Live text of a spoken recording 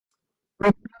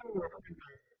Well,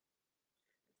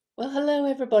 hello,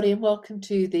 everybody, and welcome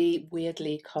to the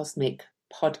Weirdly Cosmic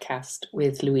podcast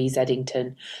with Louise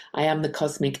Eddington. I am the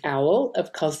Cosmic Owl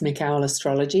of Cosmic Owl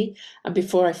Astrology. And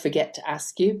before I forget to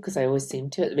ask you, because I always seem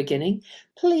to at the beginning,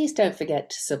 please don't forget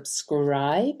to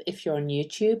subscribe if you're on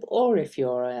YouTube or if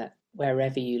you're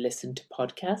wherever you listen to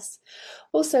podcasts.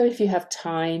 Also, if you have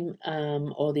time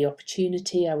or the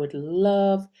opportunity, I would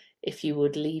love if you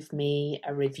would leave me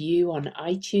a review on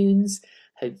iTunes,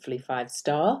 hopefully 5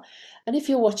 star. And if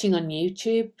you're watching on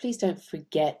YouTube, please don't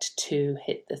forget to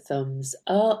hit the thumbs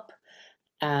up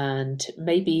and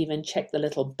maybe even check the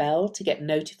little bell to get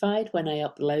notified when I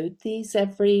upload these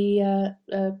every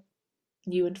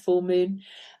new and full moon.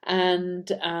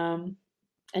 And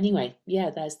anyway,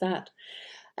 yeah, there's that.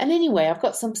 And anyway, I've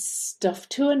got some stuff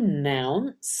to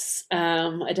announce.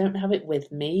 I don't have it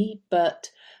with me, but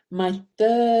my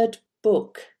third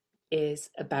book is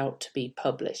about to be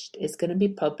published. It's going to be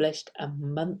published a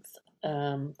month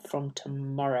from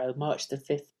tomorrow, March the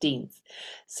 15th.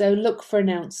 So look for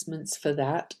announcements for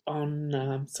that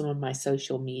on some of my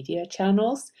social media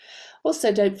channels.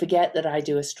 Also, don't forget that I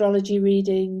do astrology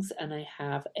readings and I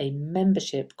have a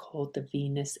membership called the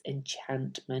Venus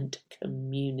Enchantment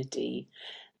Community.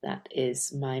 That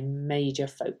is my major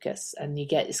focus. And you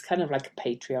get, it's kind of like a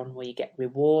Patreon where you get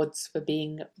rewards for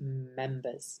being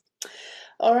members.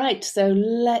 All right, so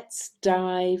let's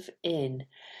dive in.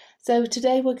 So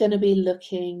today we're going to be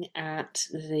looking at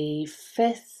the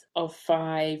fifth of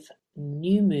 5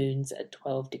 new moons at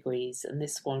 12 degrees, and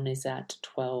this one is at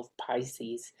 12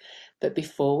 Pisces. But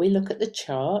before we look at the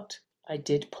chart, I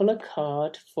did pull a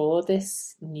card for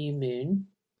this new moon.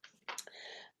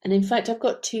 And in fact, I've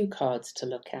got 2 cards to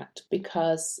look at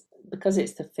because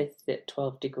it's the fifth at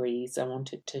 12 degrees. I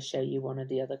wanted to show you one of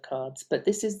the other cards, but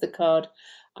this is the card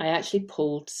I actually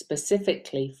pulled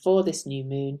specifically for this new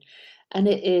moon, and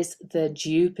it is the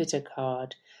Jupiter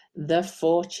card, the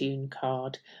Fortune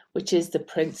card, which is the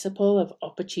principle of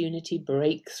opportunity,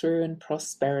 breakthrough, and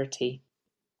prosperity.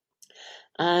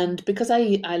 And because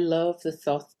I love the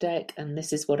Thoth deck, and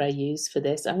this is what I use for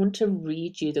this, I want to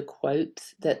read you the quote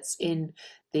that's in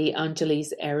the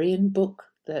Angeles Arian book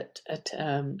that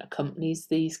accompanies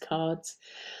these cards.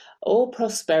 All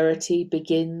prosperity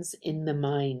begins in the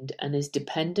mind and is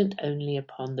dependent only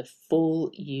upon the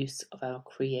full use of our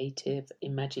creative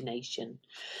imagination.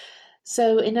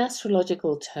 So, in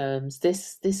astrological terms,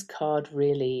 this card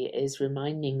really is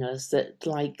reminding us that,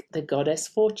 like the goddess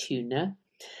Fortuna,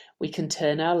 we can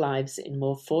turn our lives in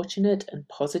more fortunate and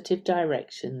positive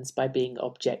directions by being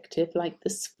objective, like the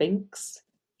Sphinx.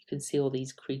 You can see all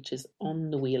these creatures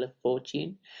on the Wheel of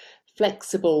Fortune.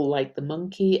 Flexible, like the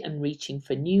monkey, and reaching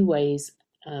for new ways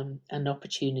and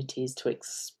opportunities to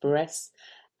express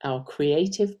our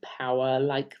creative power,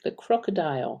 like the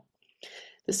crocodile.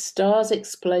 The stars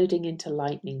exploding into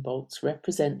lightning bolts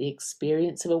represent the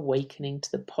experience of awakening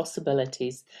to the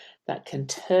possibilities that can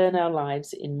turn our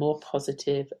lives in more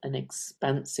positive and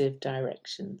expansive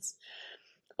directions.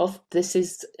 This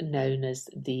is known as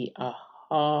the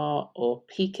aha or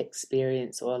peak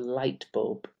experience or light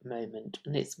bulb moment,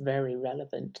 and it's very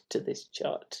relevant to this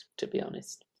chart, to be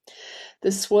honest.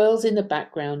 The swirls in the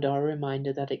background are a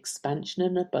reminder that expansion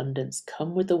and abundance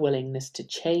come with the willingness to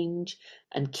change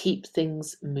and keep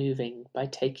things moving by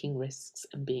taking risks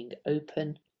and being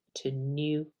open to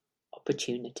new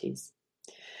opportunities.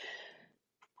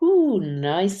 Ooh,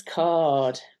 nice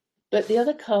card. But the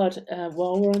other card,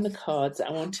 while we're on the cards,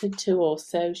 I wanted to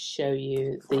also show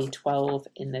you the 12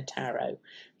 in the tarot,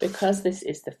 because this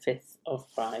is the fifth of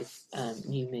 5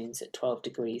 new moons at 12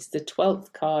 degrees. The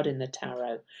 12th card in the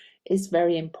tarot is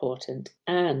very important,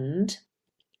 and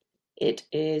it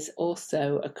is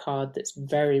also a card that's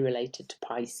very related to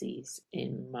Pisces,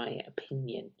 in my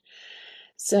opinion.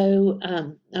 So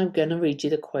I'm going to read you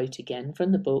the quote again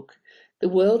from the book. The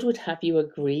world would have you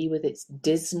agree with its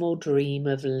dismal dream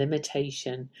of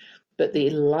limitation, but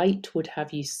the light would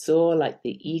have you soar like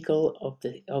the eagle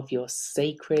of your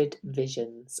sacred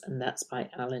visions. And that's by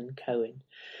Alan Cohen.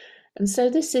 And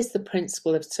so this is the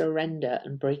principle of surrender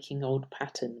and breaking old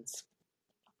patterns.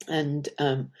 And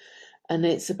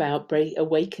it's about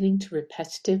awakening to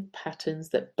repetitive patterns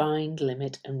that bind,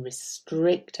 limit, and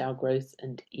restrict our growth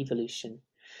and evolution.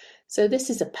 So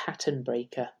this is a pattern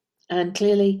breaker. And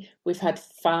clearly we've had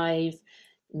 5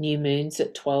 new moons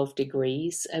at 12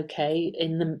 degrees, okay,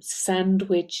 in them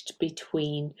sandwiched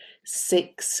between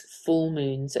 6 full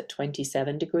moons at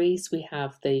 27 degrees. We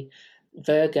have the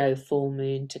Virgo full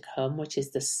moon to come, which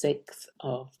is the 6th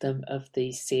of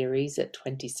the series at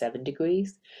 27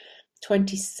 degrees.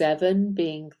 27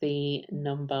 being the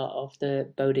number of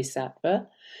the Bodhisattva,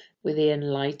 with the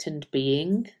enlightened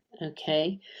being.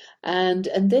 Okay, and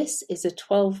this is a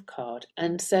 12 card,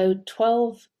 and so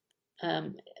 12,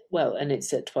 well, and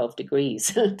it's at 12 degrees,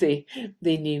 the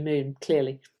new moon,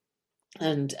 clearly.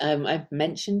 And I've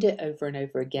mentioned it over and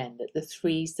over again that the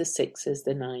threes, the sixes,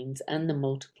 the nines, and the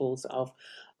multiples of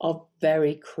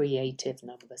very creative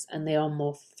numbers, and they are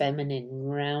more feminine,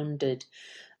 rounded,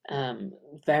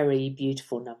 very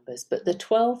beautiful numbers. But the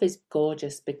 12 is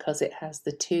gorgeous because it has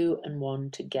the 2 and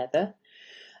 1 together.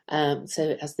 So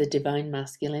it has the divine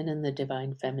masculine and the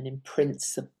divine feminine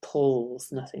principles,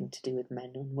 nothing to do with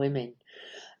men and women.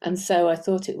 And so I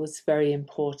thought it was very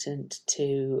important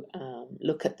to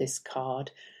look at this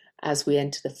card as we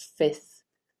enter the fifth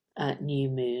new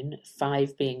moon,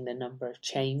 5 being the number of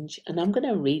change. And I'm going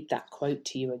to read that quote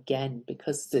to you again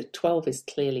because the 12 is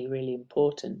clearly really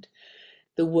important.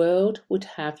 The world would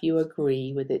have you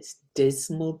agree with its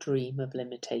dismal dream of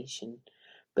limitation,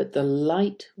 but the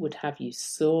light would have you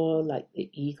soar like the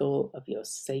eagle of your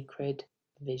sacred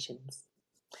visions.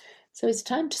 So it's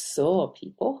time to soar,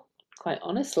 people, quite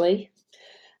honestly.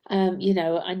 You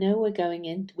know, I know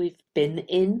we've been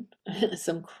in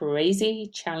some crazy,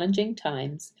 challenging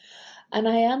times, and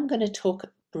I am going to talk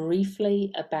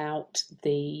briefly about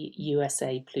the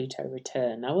USA Pluto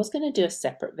return. I was going to do a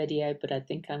separate video, but I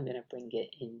think I'm going to bring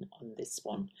it in on this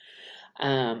one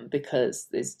because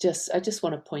I just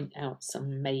want to point out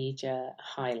some major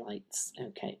highlights.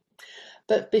 Okay.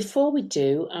 But before we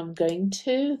do, I'm going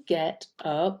to get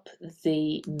up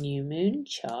the new moon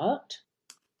chart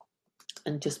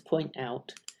and just point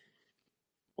out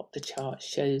what the chart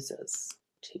shows us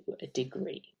to a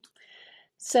degree.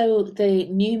 So the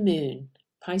new moon,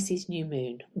 Pisces new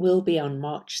moon, will be on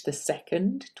March the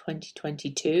 2nd,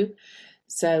 2022.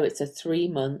 So it's a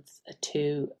 3-month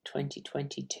to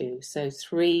 2022. So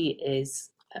 3 is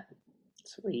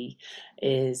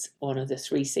one of the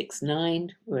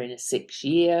 369. We're in a 6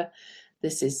 year.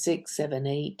 This is 6, 7,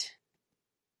 8,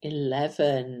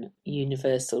 11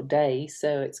 universal day,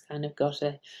 so it's kind of got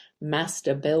a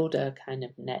master builder kind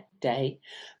of net day.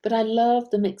 But I love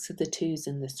the mix of the 2s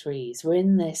and the 3s. We're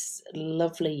in this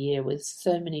lovely year with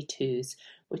so many 2s,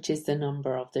 which is the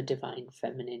number of the divine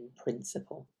feminine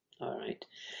principle. All right.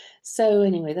 So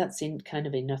anyway, that's kind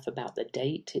of enough about the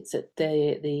date. It's at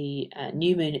the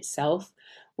new moon itself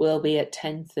will be at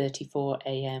 10:34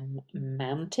 a.m.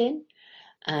 Mountain,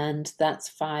 and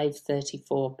that's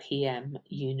 5:34 p.m.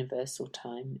 Universal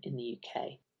Time in the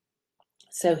UK.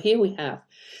 So here we have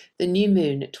the new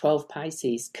moon at 12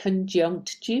 Pisces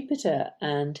conjunct Jupiter,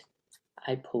 and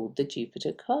I pulled the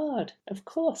Jupiter card, of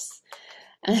course.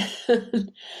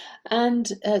 And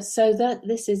so that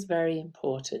this is very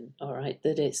important, all right,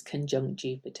 that it's conjunct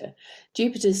Jupiter.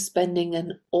 Jupiter's spending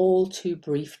an all too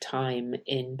brief time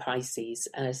in Pisces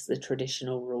as the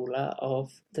traditional ruler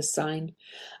of the sign.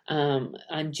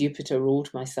 I'm Jupiter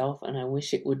ruled myself, and I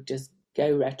wish it would just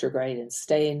go retrograde and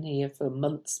stay in here for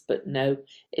months, but no,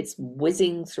 it's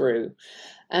whizzing through.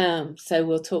 So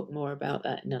we'll talk more about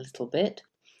that in a little bit.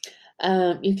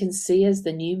 You can see as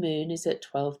the new moon is at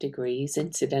 12 degrees.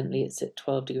 Incidentally, it's at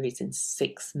 12 degrees in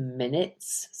 6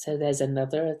 minutes. So there's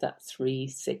another, that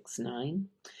 369.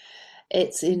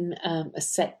 It's in a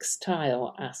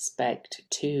sextile aspect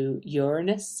to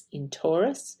Uranus in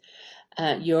Taurus.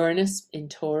 Uranus in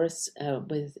Taurus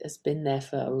has been there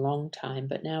for a long time,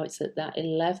 but now it's at that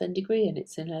 11 degree and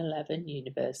it's an 11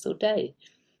 universal day.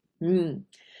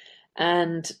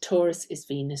 And Taurus is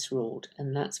Venus ruled,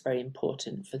 and that's very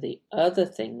important for the other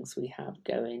things we have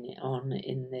going on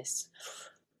in this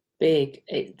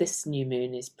this new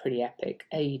moon is pretty epic.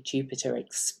 Jupiter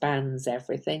expands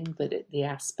everything, but the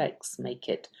aspects make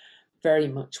it very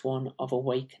much one of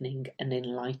awakening and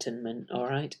enlightenment, all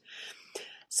right?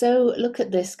 So look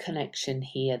at this connection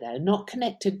here, though. Not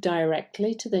connected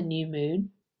directly to the new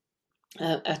moon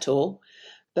at all.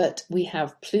 But we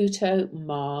have Pluto,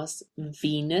 Mars,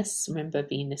 Venus, remember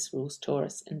Venus rules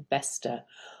Taurus, and Vesta,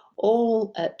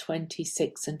 all at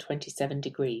 26 and 27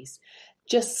 degrees.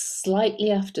 Just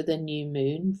slightly after the new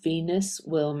moon, Venus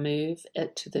will move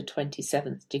to the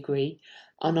 27th degree,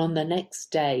 and on the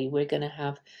next day we're going to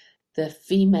have the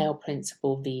female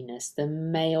principle Venus, the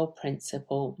male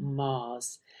principle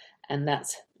Mars, and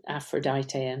that's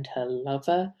Aphrodite and her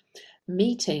lover,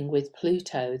 meeting with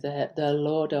Pluto, the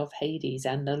Lord of Hades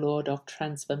and the Lord of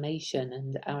Transformation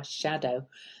and our shadow,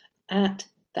 at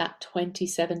that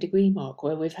 27 degree mark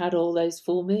where we've had all those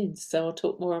full moons. So I'll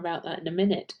talk more about that in a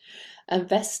minute. And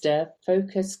Vesta,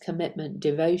 focus, commitment,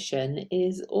 devotion,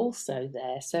 is also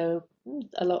there. So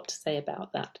a lot to say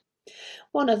about that.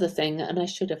 One other thing, and I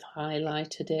should have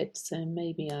highlighted it, so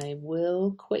maybe I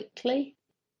will quickly.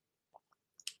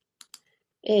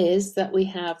 is that we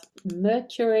have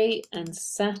Mercury and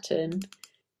Saturn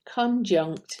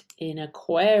conjunct in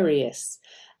Aquarius.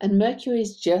 And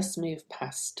Mercury's just moved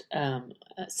past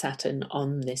Saturn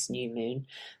on this new moon,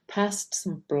 past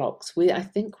some blocks. I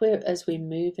think as we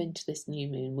move into this new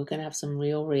moon, we're going to have some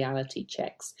real reality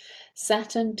checks.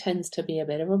 Saturn tends to be a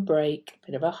bit of a break, a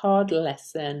bit of a hard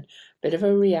lesson, a bit of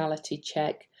a reality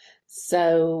check.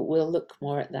 So we'll look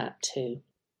more at that too.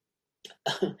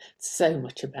 So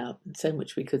much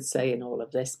we could say in all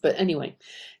of this. But anyway,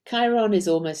 Chiron is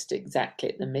almost exactly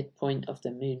at the midpoint of the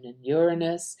moon and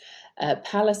Uranus.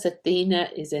 Pallas Athena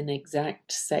is an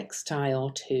exact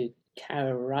sextile to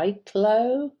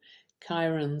Chariklo,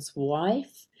 Chiron's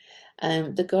wife.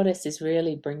 The goddess is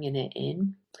really bringing it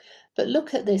in. But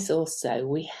look at this also.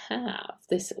 We have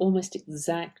this almost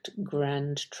exact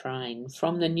grand trine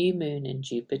from the new moon in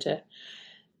Jupiter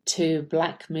to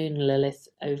Black Moon Lilith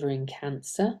over in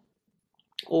Cancer,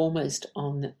 almost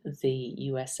on the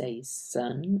USA's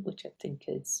sun, which I think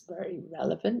is very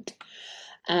relevant,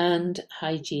 and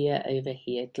Hygeia over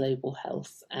here, global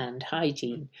health and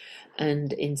hygiene,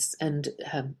 and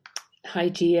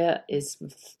Hygeia is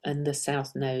and the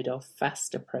South Node are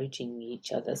fast approaching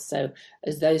each other. So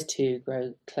as those two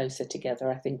grow closer together,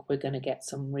 I think we're going to get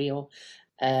some real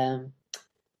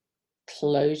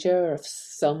closure of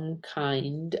some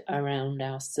kind around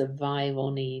our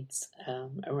survival needs,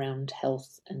 around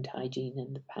health and hygiene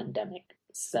in the pandemic.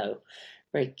 So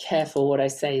very careful what I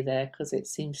say there, because it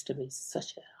seems to be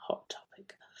such a hot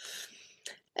topic.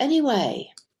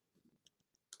 Anyway,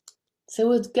 so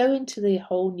we'll go into the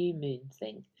whole new moon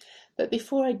thing. But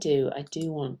before I do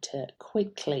want to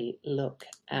quickly look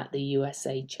at the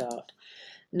USA chart.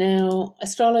 Now,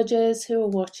 astrologers who are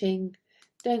watching,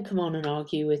 don't come on and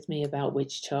argue with me about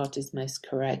which chart is most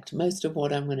correct. Most of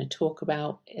what I'm going to talk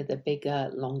about are the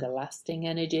bigger, longer lasting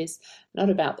energies,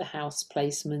 not about the house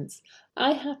placements.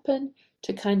 I happen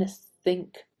to kind of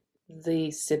think the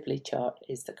Sibley chart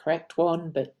is the correct one,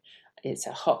 but it's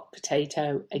a hot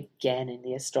potato again in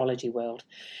the astrology world.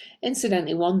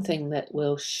 Incidentally, one thing that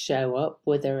will show up,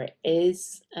 whether it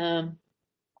is the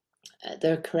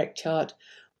correct chart,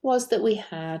 was that we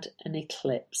had an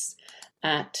eclipse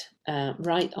at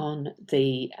right on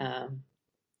the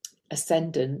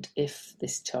ascendant, if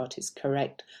this chart is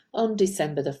correct, on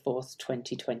December the 4th,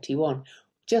 2021.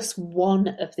 Just one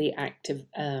of the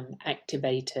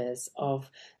activators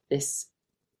of this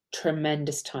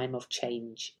tremendous time of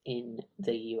change in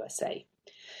the USA.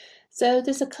 So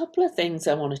there's a couple of things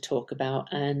I want to talk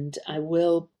about, and I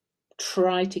will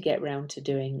try to get round to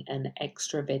doing an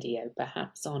extra video,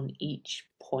 perhaps on each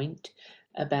point,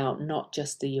 about not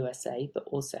just the USA, but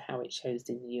also how it shows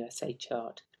in the USA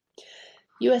chart.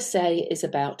 USA is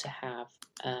about to have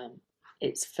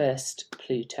its first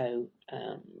Pluto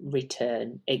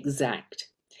return exact.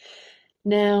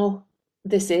 Now,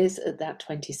 this is at that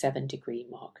 27-degree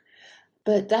mark.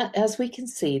 But that, as we can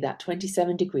see, that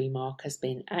 27-degree mark has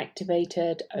been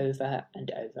activated over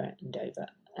and over and over.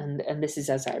 And this is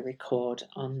as I record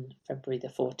on February the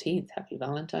 14th. Happy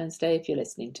Valentine's Day if you're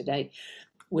listening today.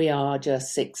 We are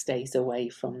just 6 days away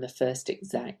from the first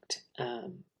exact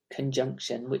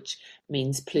conjunction, which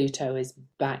means Pluto is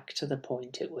back to the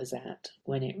point it was at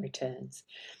when it returns.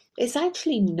 It's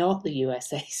actually not the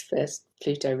USA's first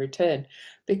Pluto return,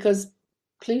 because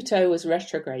Pluto was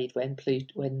retrograde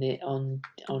on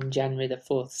January the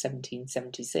 4th,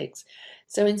 1776.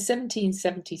 So in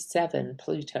 1777,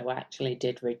 Pluto actually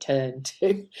did return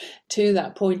to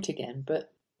that point again,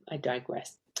 but I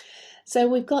digress. So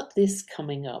we've got this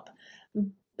coming up.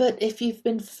 But if you've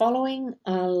been following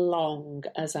along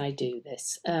as I do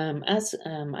this, as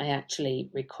I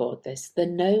actually record this, the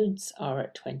nodes are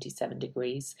at 27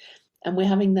 degrees, and we're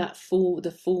having the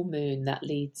full moon that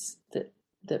leads that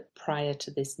prior to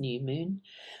this new moon.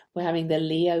 We're having the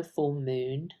Leo full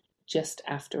moon just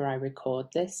after I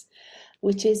record this,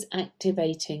 which is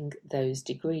activating those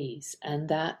degrees, and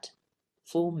that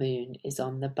full moon is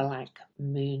on the Black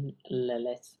Moon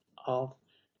Lilith of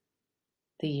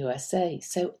the USA.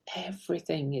 So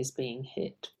everything is being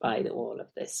hit by all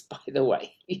of this, by the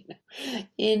way,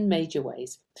 in major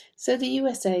ways. So the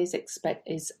USA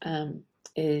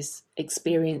is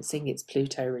experiencing its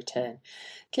Pluto return.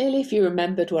 Clearly, if you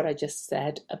remembered what I just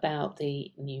said about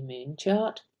the new moon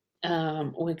chart,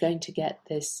 we're going to get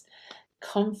this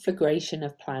configuration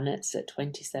of planets at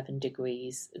 27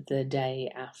 degrees the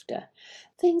day after.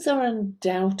 Things are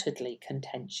undoubtedly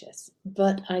contentious,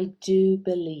 but I do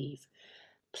believe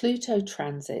Pluto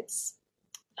transits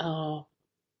are...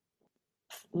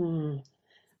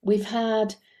 we've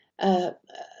had...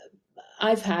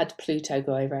 I've had Pluto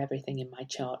go over everything in my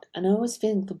chart, and I always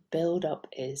think the build-up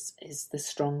is the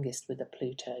strongest with a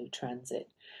Pluto transit.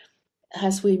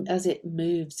 As it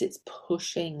moves, it's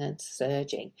pushing and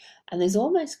surging, and there's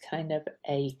almost kind of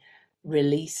a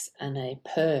release and a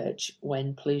purge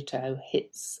when Pluto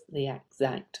hits the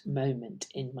exact moment,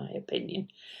 in my opinion.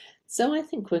 So I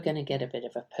think we're going to get a bit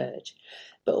of a purge.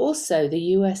 But also the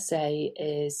USA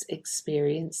is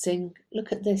experiencing,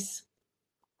 look at this,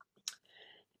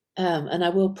 and I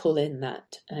will pull in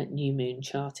that new moon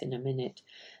chart in a minute.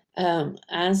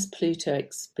 As Pluto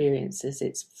experiences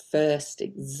its first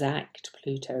exact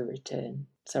Pluto return,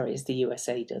 as the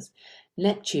USA does,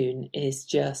 Neptune is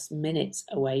just minutes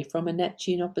away from a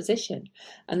Neptune opposition.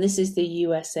 And this is the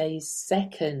USA's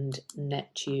second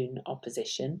Neptune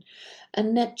opposition.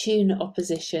 And Neptune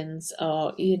oppositions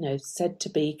are, said to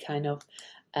be kind of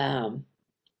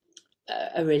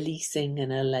a releasing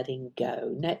and a letting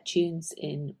go. Neptune's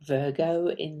in Virgo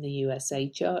in the USA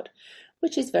chart,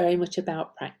 which is very much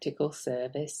about practical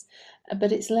service,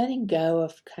 but it's letting go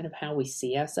of kind of how we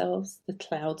see ourselves. The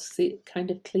clouds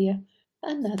kind of clear,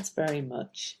 and that's very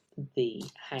much the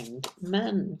Hanged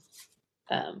Man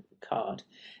card.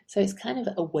 So it's kind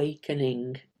of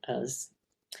awakening us.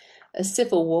 A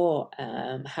civil war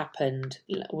happened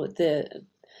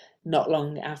not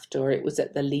long after. It was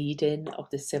at the lead-in of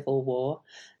the Civil War,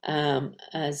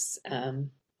 as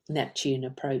Neptune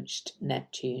approached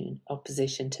Neptune,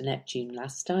 opposition to Neptune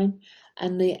last time,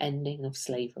 and the ending of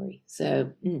slavery.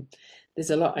 So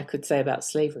there's a lot I could say about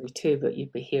slavery too, but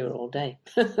you'd be here all day.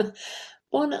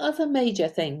 One other major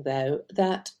thing, though,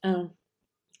 that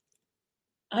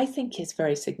I think is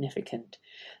very significant,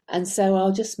 and so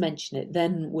I'll just mention it,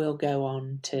 then we'll go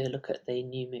on to look at the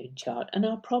new moon chart, and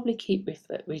I'll probably keep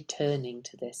returning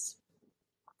to this.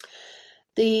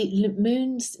 The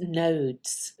moon's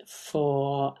nodes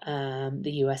for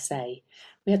the USA,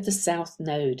 we have the south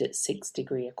node at 6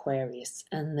 degrees Aquarius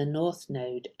and the north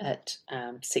node at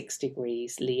 6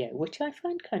 degrees Leo, which I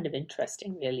find kind of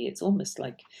interesting, really. It's almost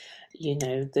like,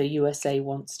 the USA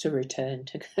wants to return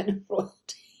to kind of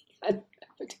royalty.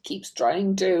 It keeps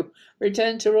trying to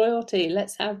return to royalty.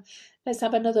 Let's have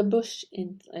another Bush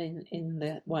in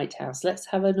the White House. Let's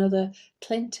have another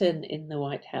Clinton in the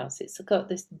White House. It's got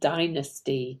this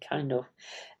dynasty kind of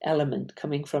element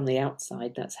coming from the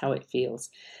outside. That's how it feels.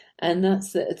 And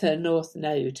that's the North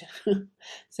Node.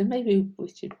 So maybe we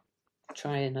should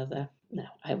try another. No,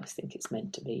 I always think it's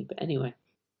meant to be, but anyway.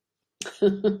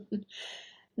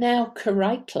 Now,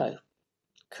 Chariklo.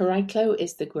 Chariklo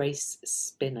is the grace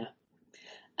spinner.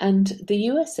 And the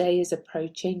USA is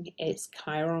approaching its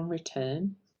Chiron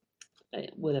return.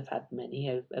 It will have had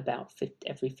many, about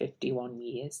every 51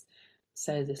 years.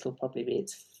 So this will probably be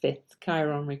its 5th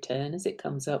Chiron return as it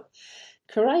comes up.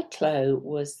 Chariklo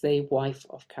was the wife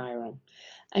of Chiron.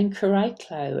 And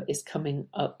Chariklo is coming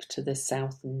up to the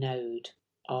south node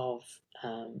of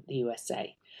the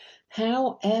USA.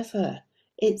 However,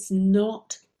 it's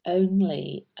not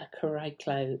only a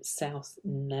Chariklo South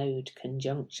Node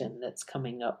conjunction that's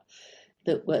coming up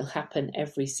that will happen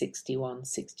every 61,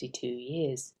 62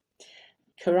 years.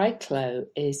 Chariklo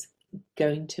is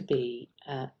going to be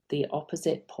at the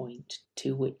opposite point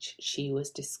to which she was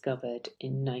discovered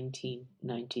in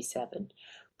 1997.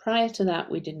 Prior to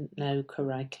that, we didn't know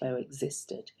Chariklo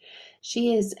existed.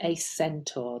 She is a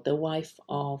centaur, the wife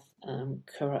of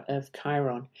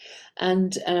Chiron.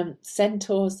 And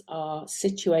centaurs are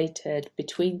situated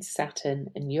between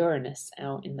Saturn and Uranus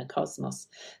out in the cosmos.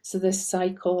 So the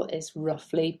cycle is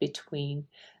roughly between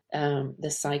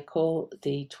the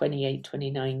 28,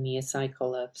 29-year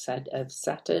cycle of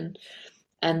Saturn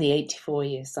and the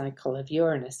 84-year cycle of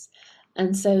Uranus.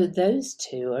 And so those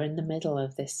two are in the middle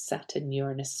of this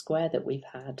Saturn-Uranus square that we've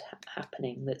had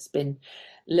happening, that's been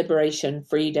liberation,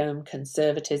 freedom,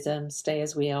 conservatism, stay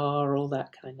as we are, all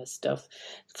that kind of stuff,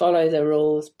 follow the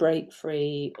rules, break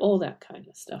free, all that kind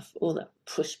of stuff, all that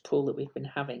push-pull that we've been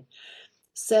having.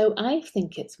 So I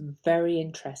think it's very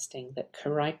interesting that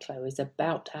Chariklo is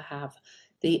about to have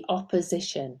the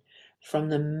opposition from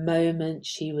the moment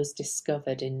she was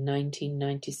discovered in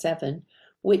 1997,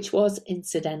 which was,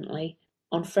 incidentally,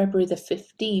 on February the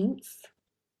 15th.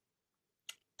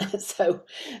 So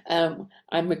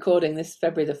I'm recording this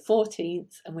February the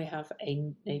 14th, and we have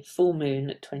a full moon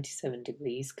at 27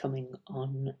 degrees coming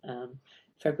on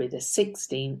February the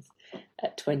 16th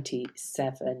at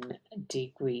 27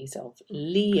 degrees of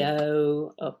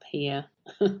Leo up here.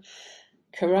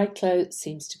 Chariklo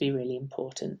seems to be really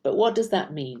important. But what does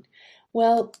that mean?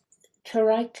 Well,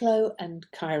 Chariklo and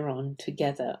Chiron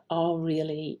together are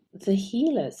really the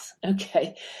healers,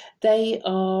 okay? They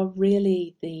are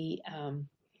really the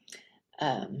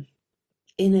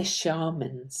inner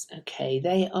shamans. Okay,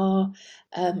 they are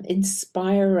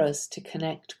inspire us to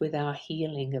connect with our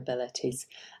healing abilities,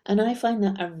 and I find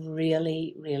that a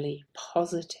really, really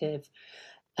positive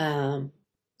um,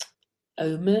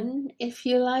 omen, if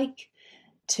you like,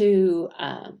 to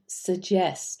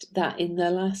suggest that in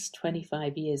the last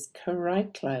 25 years,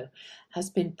 Cariclo has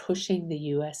been pushing the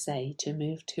USA to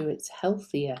move to its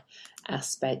healthier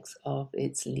aspects of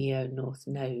its Leo North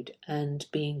Node, and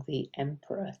being the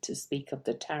Emperor, to speak of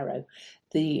the tarot,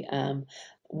 the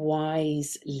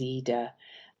wise leader,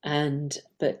 and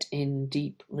but in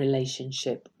deep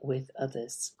relationship with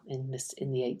others in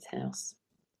the eighth house.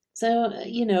 So,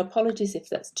 apologies if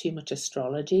that's too much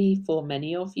astrology for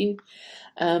many of you.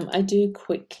 I do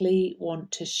quickly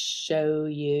want to show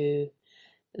you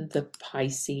the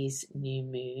Pisces new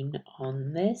moon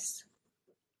on this.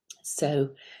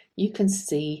 So you can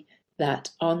see that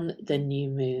on the new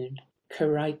moon,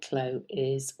 Cariclo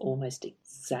is almost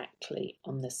exactly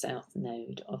on the south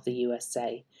node of the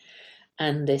USA.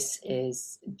 And this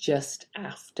is just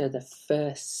after the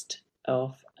first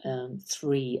of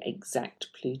 3 exact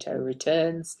Pluto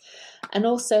returns. And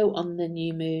also on the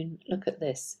new moon, look at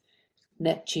this.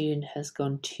 Neptune has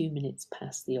gone 2 minutes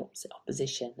past the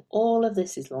opposition. All of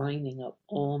this is lining up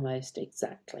almost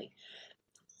exactly.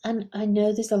 And I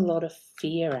know there's a lot of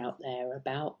fear out there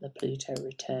about the Pluto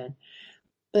return,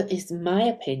 but it's my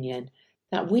opinion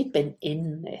that we've been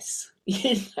in this,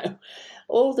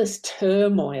 all this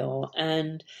turmoil,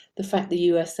 and the fact the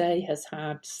USA has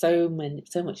had so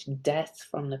much death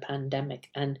from the pandemic,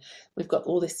 and we've got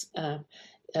all this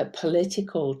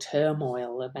political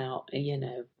turmoil about,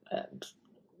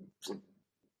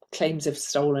 claims of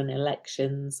stolen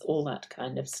elections, all that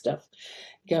kind of stuff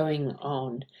going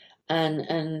on.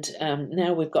 And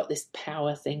now we've got this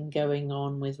power thing going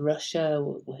on with Russia.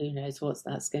 Who knows what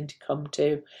that's going to come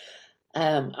to.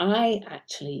 I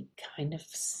actually kind of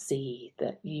see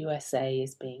that USA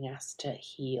is being asked to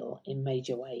heal in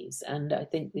major ways, and I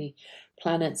think the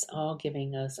planets are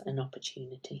giving us an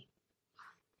opportunity.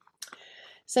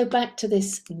 So back to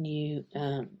this new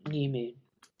moon.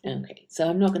 Okay, so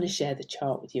I'm not going to share the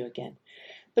chart with you again.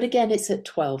 But again, it's at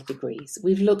 12 degrees.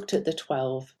 We've looked at the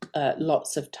 12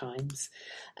 lots of times.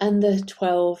 And the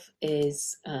 12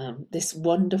 is this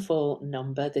wonderful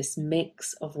number, this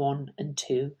mix of 1 and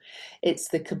 2. It's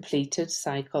the completed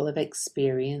cycle of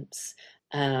experience,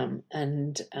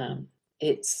 and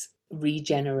it's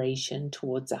regeneration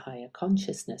towards a higher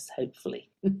consciousness, hopefully,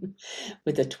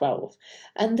 with the 12.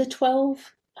 And the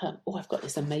 12... I've got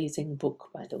this amazing book,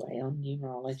 by the way, on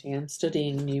numerology. I'm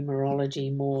studying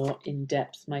numerology more in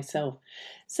depth myself.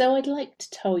 So I'd like to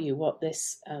tell you what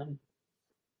this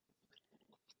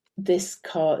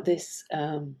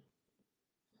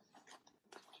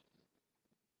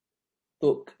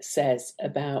book says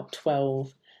about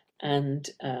 12 and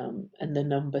the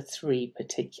number 3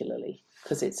 particularly,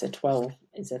 because it's a 12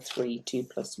 is a 3, 2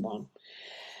 plus 1.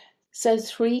 So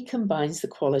 3 combines the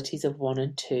qualities of 1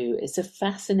 and 2. It's a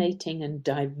fascinating and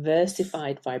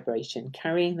diversified vibration,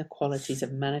 carrying the qualities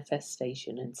of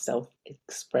manifestation and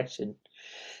self-expression.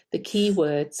 The key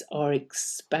words are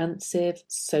expansive,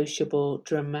 sociable,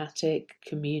 dramatic,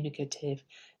 communicative,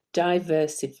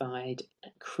 diversified,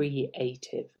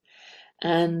 creative.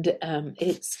 And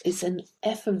it's an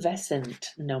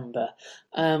effervescent number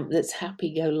that's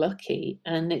happy-go-lucky,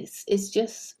 and it's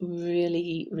just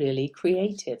really, really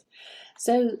creative.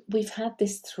 So we've had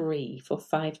this 3 for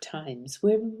 5 times.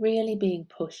 We're really being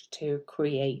pushed to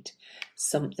create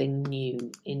something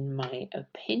new, in my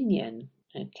opinion.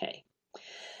 Okay.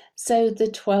 So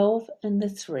the 12 and the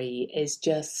 3 is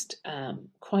just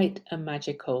quite a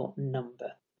magical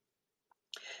number.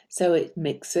 So it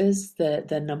mixes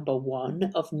the number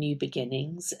 1 of new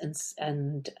beginnings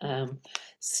and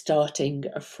starting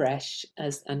afresh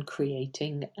and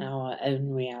creating our own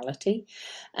reality.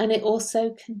 And it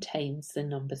also contains the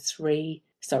number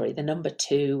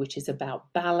 2, which is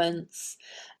about balance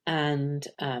and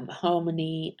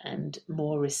harmony and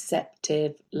more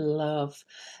receptive love,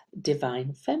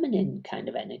 divine feminine kind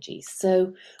of energy.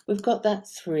 So we've got that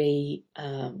 3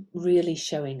 really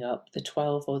showing up, the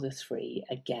 12 or the 3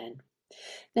 again.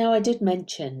 Now I did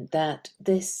mention that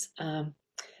this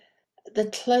the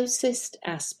closest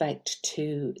aspect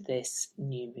to this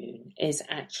new moon is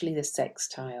actually the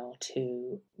sextile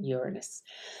to Uranus.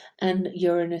 And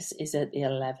Uranus is at the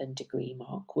 11 degree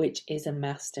mark, which is a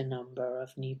master number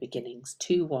of new beginnings.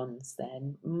 2 1s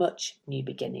then, much new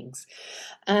beginnings.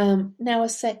 Now a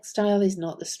sextile is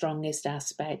not the strongest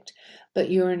aspect, but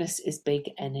Uranus is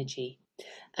big energy.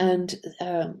 And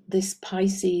this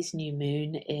Pisces new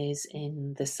moon is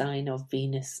in the sign of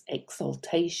Venus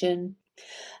exaltation.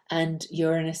 And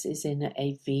Uranus is in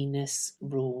a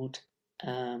Venus-ruled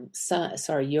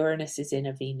Uranus is in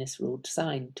a Venus-ruled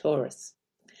sign, Taurus.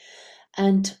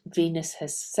 And Venus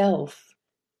herself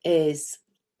is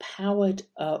powered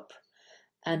up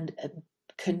and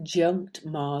conjunct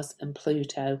Mars and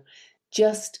Pluto,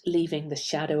 just leaving the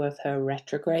shadow of her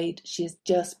retrograde. She is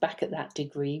just back at that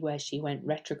degree where she went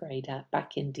retrograde at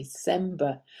back in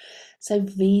December. So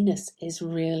Venus is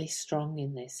really strong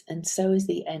in this, and so is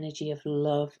the energy of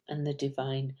love and the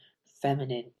divine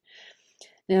feminine.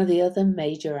 Now, the other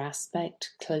major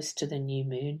aspect close to the new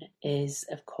moon is,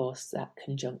 of course, that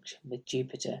conjunction with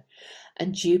Jupiter.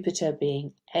 And Jupiter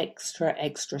being extra,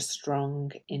 extra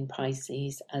strong in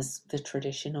Pisces as the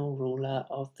traditional ruler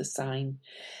of the sign.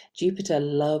 Jupiter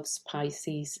loves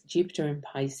Pisces. Jupiter in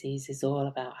Pisces is all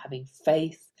about having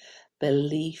faith,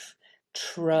 belief,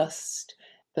 trust,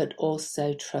 but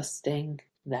also trusting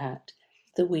that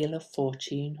the wheel of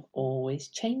fortune always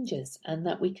changes and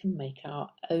that we can make our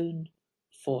own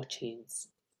fortunes.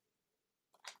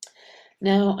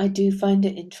 Now, I do find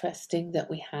it interesting that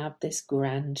we have this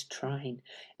grand trine,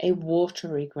 a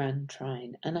watery grand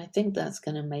trine, and I think that's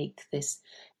going to make this,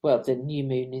 well, the new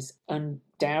moon is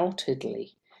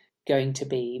undoubtedly going to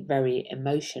be very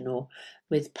emotional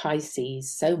with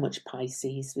Pisces, so much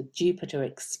Pisces, with Jupiter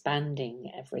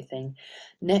expanding everything.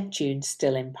 Neptune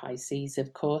still in Pisces,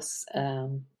 of course,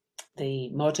 the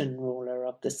modern ruler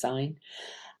of the sign.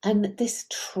 And this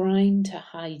trine to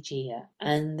Hygeia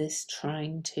and this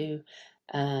trine to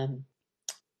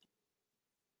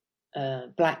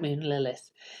Black Moon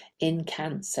Lilith in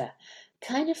Cancer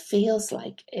kind of feels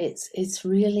like it's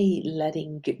really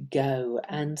letting go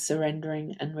and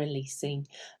surrendering and releasing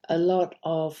a lot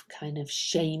of kind of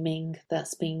shaming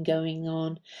that's been going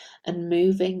on and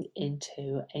moving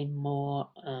into a more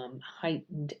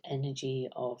heightened energy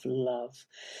of love.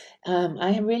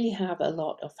 I really have a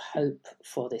lot of hope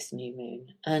for this new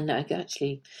moon, and I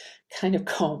actually kind of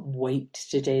can't wait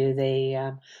to do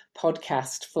the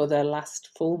podcast for the last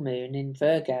full moon in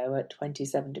Virgo at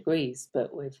 27 degrees,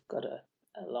 but we've got a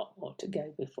lot more to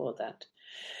go before that.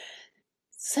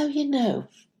 So,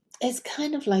 it's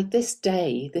kind of like this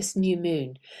day, this new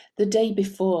moon, the day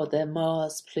before the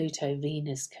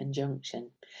Mars-Pluto-Venus conjunction.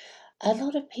 A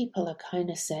lot of people are kind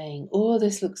of saying, oh,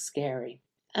 this looks scary.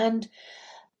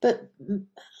 But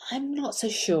I'm not so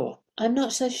sure. I'm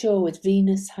not so sure with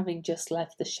Venus having just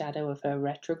left the shadow of her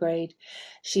retrograde.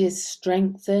 She is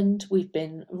strengthened. We've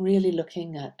been really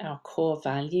looking at our core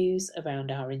values around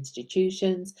our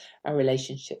institutions, our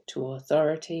relationship to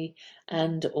authority,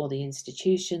 and all the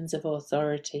institutions of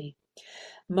authority.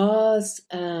 Mars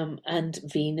and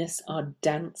Venus are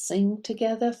dancing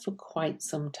together for quite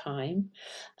some time.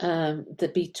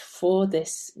 Before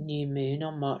this new moon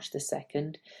on March the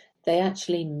 2nd, they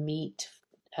actually meet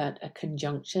at a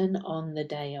conjunction on the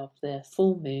day of the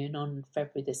full moon on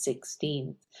February the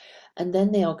 16th. And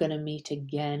then they are going to meet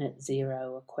again at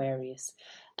 0 Aquarius.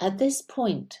 At this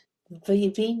point,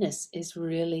 Venus is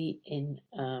really in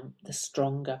the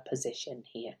stronger position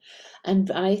here. And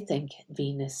I think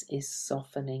Venus is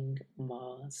softening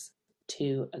Mars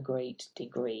to a great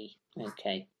degree.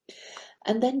 Okay.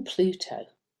 And then Pluto.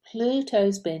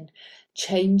 Pluto's been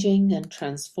changing and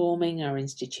transforming our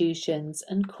institutions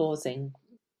and causing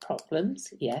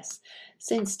problems, yes,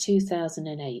 since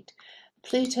 2008.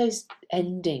 Pluto's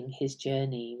ending his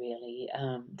journey really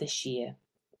this year,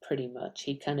 pretty much.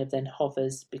 He kind of then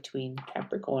hovers between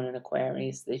Capricorn and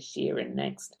Aquarius this year and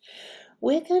next.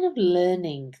 We're kind of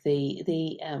learning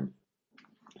the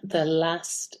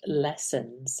last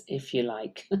lessons, if you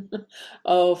like,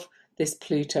 of this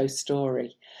Pluto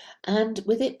story. And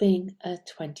with it being a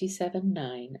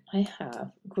 27-9, I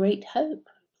have great hope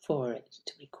for it,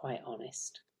 to be quite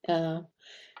honest. I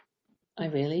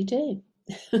really do.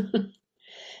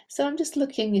 So I'm just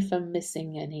looking if I'm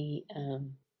missing any.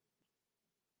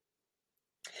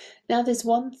 Now, there's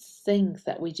one thing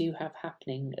that we do have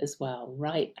happening as well,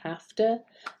 right after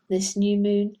this new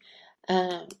moon,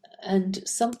 and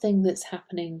something that's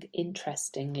happening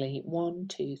interestingly. 1,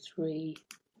 2, 3,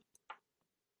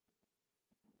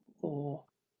 4,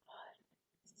 5,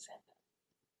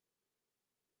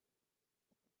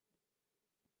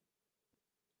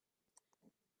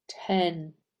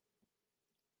 7.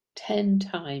 10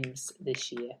 times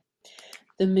this year.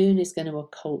 The moon is going to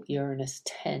occult Uranus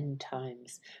 10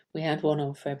 times. We had one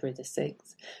on February the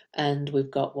 6th, and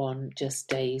we've got one just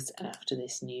days after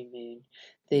this new moon.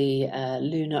 The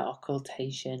lunar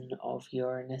occultation of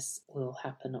Uranus will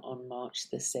happen on March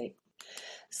the 6th.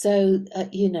 So,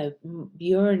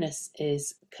 Uranus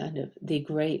is kind of the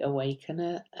great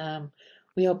awakener.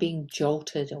 We are being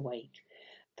jolted awake.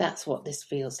 That's what this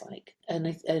feels like.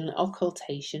 An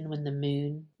occultation when the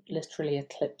moon literally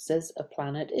eclipses a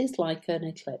planet is like an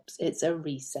eclipse. It's a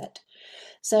reset.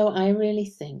 So I really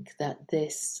think that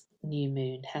this new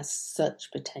moon has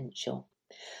such potential.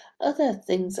 Other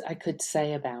things I could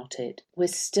say about it, we're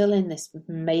still in this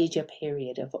major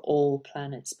period of all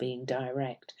planets being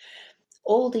direct.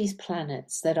 All these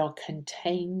planets that are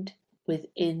contained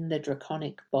within the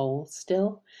draconic bowl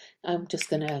still. I'm just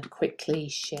going to quickly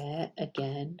share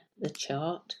again the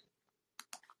chart.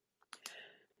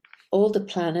 All the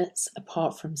planets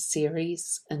apart from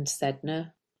Ceres and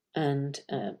Sedna and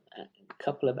a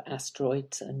couple of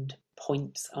asteroids and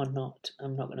points are not,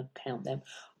 I'm not going to count them,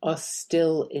 are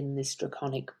still in this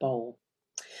draconic bowl.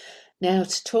 Now,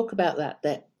 to talk about that,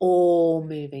 they're all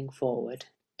moving forward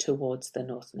towards the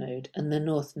North Node, and the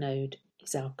North Node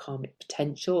is our karmic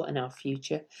potential and our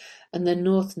future, and the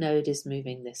North Node is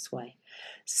moving this way.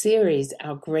 Ceres,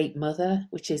 our great mother,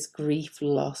 which is grief,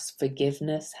 loss,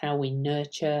 forgiveness, how we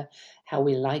nurture, how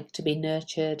we like to be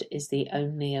nurtured, is the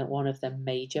only one of the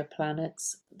major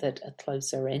planets that are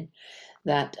closer in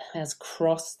that has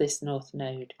crossed this North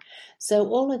Node. So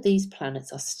all of these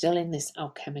planets are still in this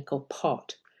alchemical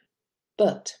pot.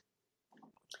 But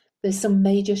there's some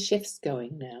major shifts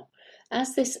going now.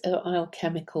 As this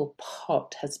alchemical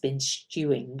pot has been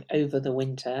stewing over the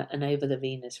winter and over the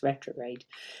Venus retrograde,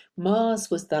 Mars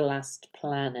was the last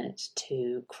planet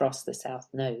to cross the South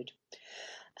Node.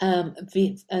 And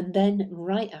then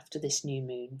right after this new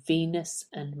moon, Venus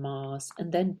and Mars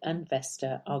and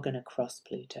Vesta are going to cross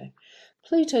Pluto.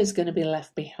 Pluto's going to be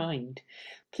left behind.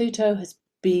 Pluto has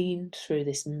been through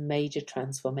this major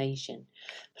transformation.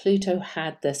 Pluto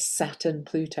had the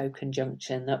Saturn-Pluto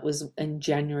conjunction that was in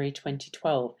January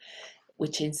 2012,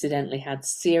 which incidentally had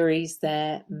Ceres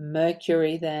there,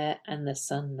 Mercury there, and the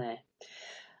Sun there.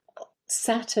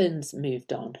 Saturn's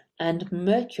moved on, and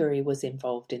Mercury was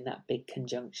involved in that big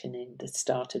conjunction in the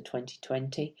start of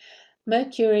 2020.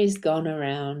 Mercury's gone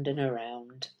around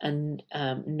and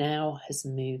now has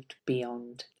moved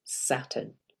beyond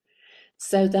Saturn.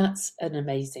 So that's an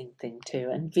amazing thing too.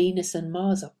 And Venus and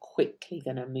Mars are quickly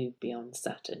going to move beyond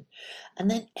Saturn. And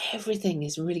then everything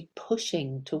is really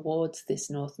pushing towards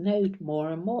this North Node more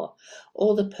and more,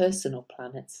 all the personal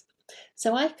planets.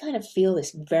 So I kind of feel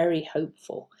this very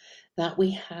hopeful that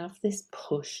we have this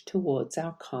push towards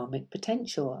our karmic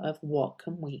potential of what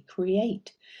can we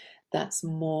create that's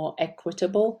more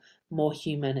equitable, more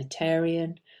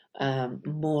humanitarian,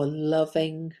 more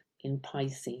loving in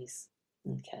Pisces.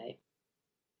 Okay.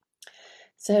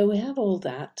 So we have all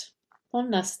that.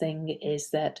 One last thing is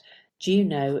that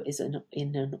Juno is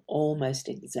in an almost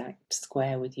exact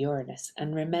square with Uranus.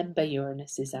 And remember,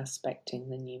 Uranus is aspecting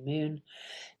the new moon.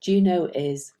 Juno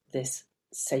is this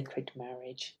sacred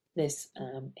marriage, this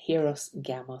Eros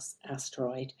Gamos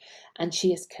asteroid, and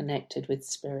she is connected with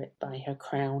spirit by her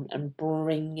crown and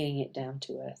bringing it down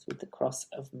to earth with the cross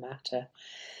of matter.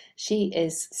 She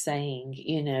is saying,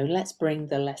 let's bring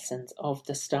the lessons of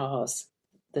the star,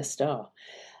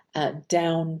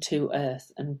 down to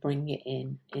earth and bring it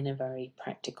in a very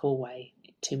practical way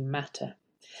to matter.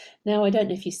 Now, I don't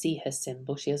know if you see her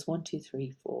symbol. She has 1, 2,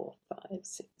 3, 4, 5,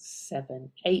 6,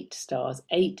 7, 8 stars.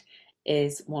 8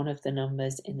 is one of the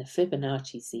numbers in the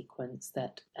Fibonacci sequence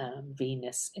that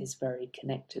Venus is very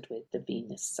connected with, the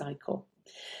Venus cycle.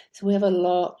 So we have a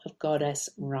lot of goddess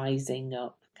rising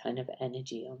up kind of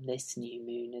energy on this new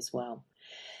moon as well.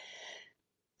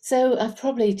 So I've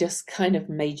probably just kind of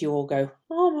made you all go,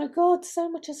 oh my God, so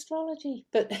much astrology.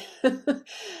 But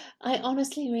I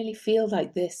honestly really feel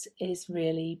like this is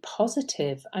really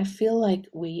positive. I feel like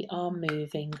we are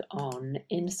moving on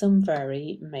in some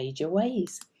very major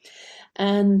ways.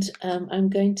 And I'm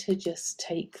going to just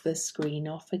take the screen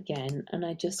off again, and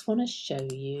I just want to show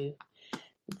you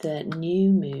the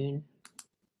new moon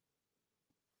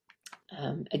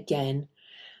again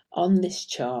on this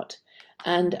chart.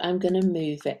 And I'm going to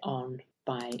move it on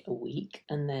by a week,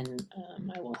 and then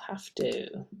I will have to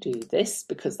do this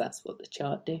because that's what the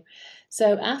chart do.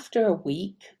 So after a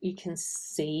week, you can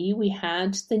see we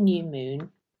had the new moon.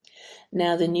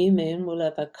 Now the new moon will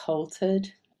have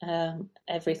occulted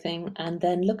everything, and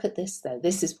then look at this though.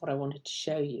 This is what I wanted to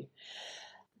show you.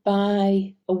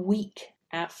 By a week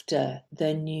after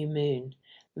the new moon,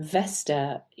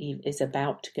 Vesta is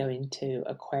about to go into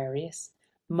Aquarius.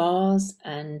 Mars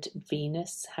and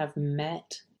Venus have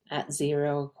met at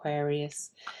 0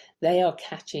 Aquarius. They are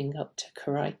catching up to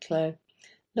Chariklo.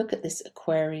 Look at this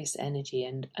Aquarius energy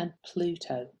and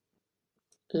Pluto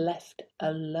left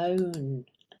alone.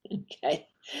 Okay,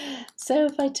 so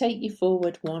if I take you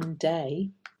forward one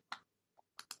day,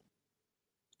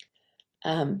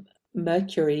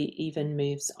 Mercury even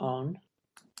moves on,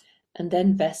 and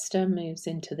then Vesta moves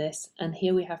into this, and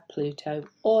here we have Pluto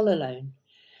all alone.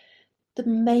 The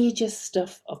major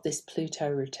stuff of this Pluto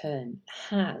return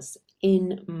has,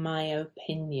 in my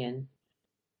opinion,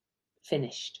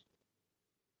 finished.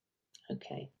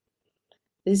 Okay.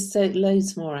 There's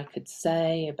loads more I could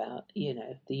say about,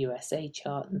 the USA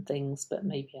chart and things, but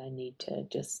maybe I need to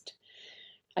just...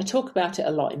 I talk about it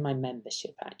a lot in my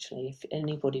membership, actually, if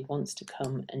anybody wants to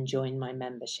come and join my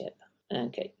membership.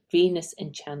 Okay, Venus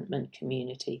Enchantment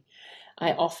Community.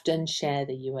 I often share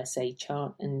the USA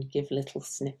chart and give little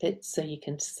snippets so you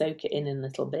can soak it in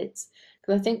little bits.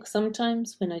 Because I think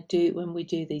sometimes when we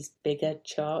do these bigger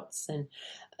charts and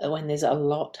when there's a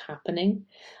lot happening,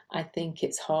 I think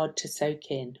it's hard to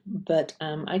soak in. But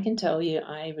I can tell you,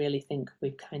 I really think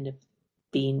we've kind of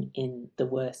been in the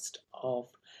worst of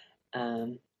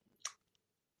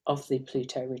the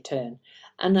Pluto return.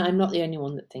 And I'm not the only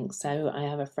one that thinks so. I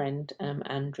have a friend,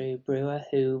 Andrew Brewer,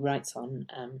 who writes on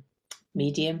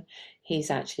Medium.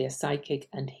 He's actually a psychic,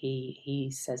 and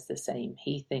he says the same.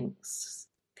 He thinks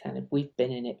kind of we've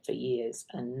been in it for years,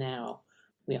 and now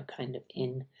we are kind of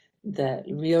in the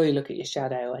really look at your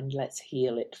shadow and let's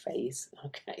heal it phase.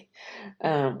 Okay,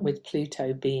 with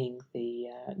Pluto being the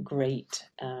great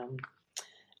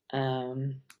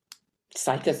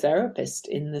psychotherapist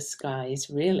in the skies,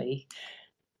 really.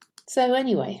 So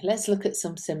anyway, let's look at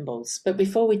some symbols. But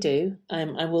before we do,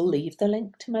 I will leave the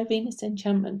link to my Venus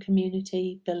Enchantment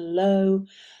Community below.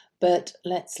 But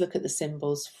let's look at the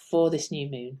symbols for this new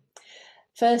moon.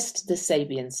 First, the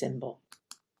Sabian symbol.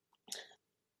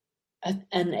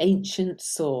 An ancient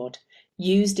sword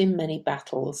used in many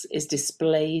battles is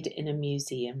displayed in a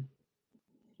museum.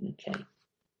 Okay.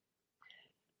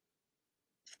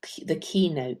 The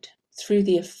keynote. Through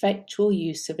the effectual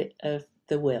use of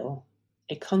the will,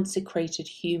 a consecrated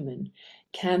human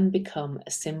can become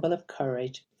a symbol of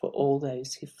courage for all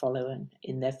those who follow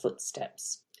in their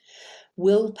footsteps.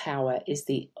 Willpower is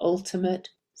the ultimate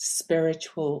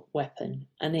spiritual weapon,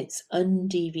 and its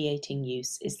undeviating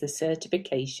use is the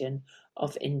certification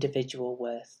of individual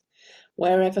worth.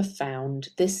 Wherever found,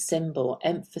 this symbol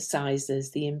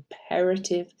emphasizes the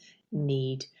imperative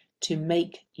need to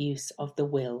make use of the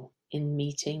will in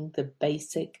meeting the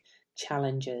basic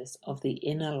challenges of the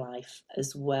inner life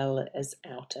as well as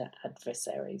outer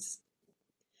adversaries.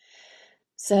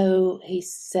 So he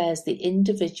says the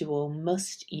individual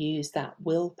must use that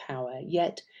willpower,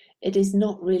 yet it is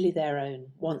not really their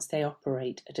own once they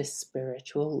operate at a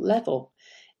spiritual level.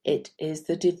 It is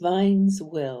the divine's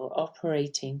will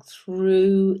operating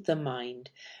through the mind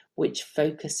which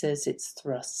focuses its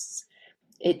thrusts.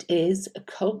 It is,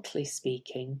 occultly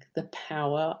speaking, the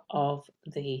power of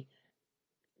the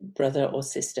brother or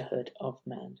sisterhood of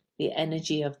man, the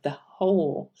energy of the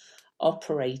whole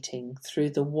operating through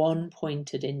the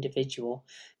one-pointed individual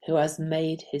who has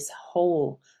made his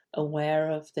whole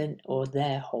aware of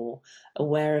their whole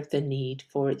aware of the need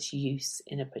for its use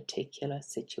in a particular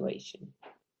situation.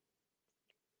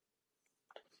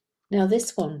 Now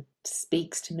this one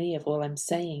speaks to me of all I'm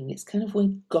saying. It's kind of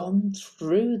we've gone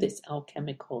through this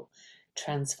alchemical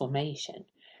transformation,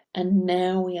 and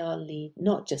now we are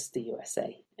not just the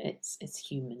USA, it's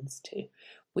humans too.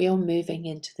 We are moving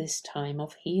into this time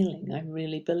of healing. I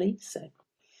really believe so.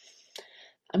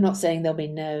 I'm not saying there'll be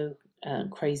no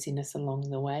craziness along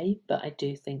the way, but I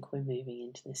do think we're moving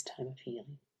into this time of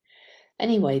healing.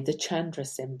 Anyway, the Chandra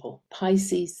symbol,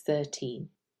 Pisces 13.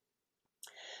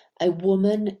 A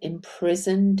woman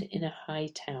imprisoned in a high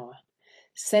tower.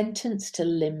 Sentenced to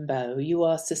limbo, you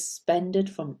are suspended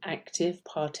from active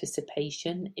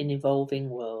participation in evolving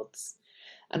worlds.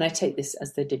 And I take this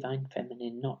as the divine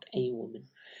feminine, not a woman.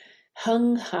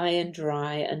 Hung high and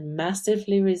dry and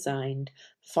massively resigned,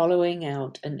 following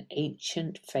out an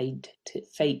ancient fate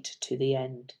to the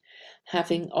end.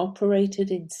 Having operated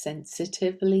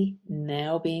insensitively,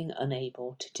 now being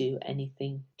unable to do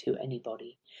anything to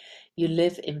anybody. You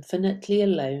live infinitely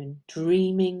alone,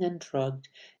 dreaming and drugged,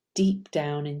 deep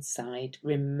down inside,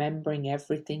 remembering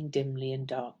everything dimly and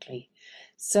darkly.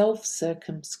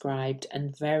 Self-circumscribed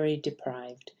and very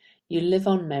deprived, you live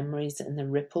on memories and the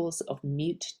ripples of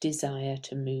mute desire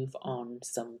to move on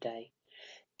someday.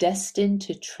 Destined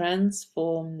to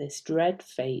transform this dread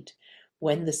fate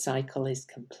when the cycle is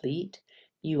complete,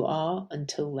 you are,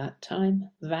 until that time,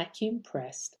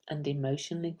 vacuum-pressed and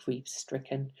emotionally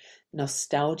grief-stricken,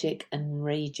 nostalgic and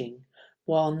raging,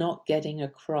 while not getting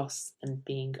across and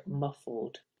being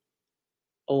muffled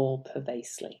all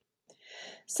pervasively.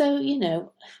 So,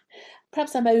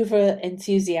 perhaps I'm over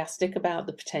enthusiastic about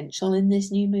the potential in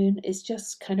this new moon. It's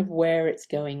just kind of where it's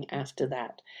going after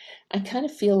that. I kind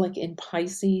of feel like in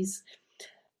Pisces,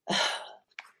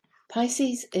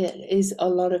 Pisces is a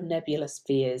lot of nebulous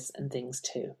fears and things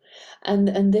too.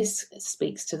 And this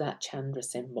speaks to that Chandra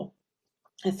symbol.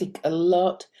 I think a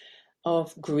lot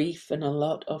of grief and a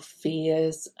lot of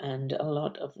fears and a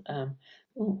lot of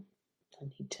oh, I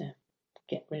need to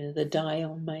get rid of the dye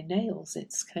on my nails.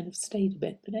 It's kind of stayed a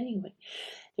bit, but anyway,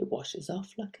 it washes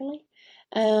off luckily.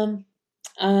 We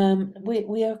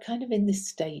are kind of in this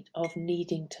state of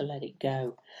needing to let it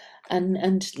go,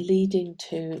 and leading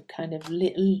to kind of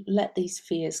let these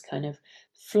fears kind of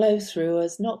flow through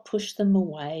us, not push them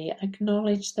away,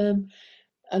 acknowledge them.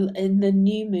 In the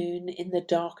new moon, in the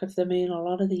dark of the moon, a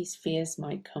lot of these fears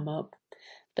might come up,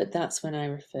 but that's when I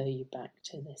refer you back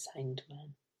to this Hanged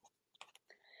Man.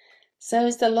 So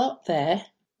there's a lot there.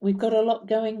 We've got a lot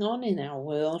going on in our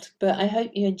world, but I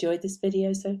hope you enjoyed this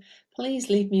video. So please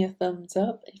leave me a thumbs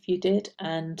up if you did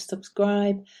and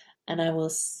subscribe, and I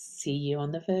will see you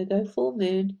on the Virgo full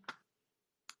moon.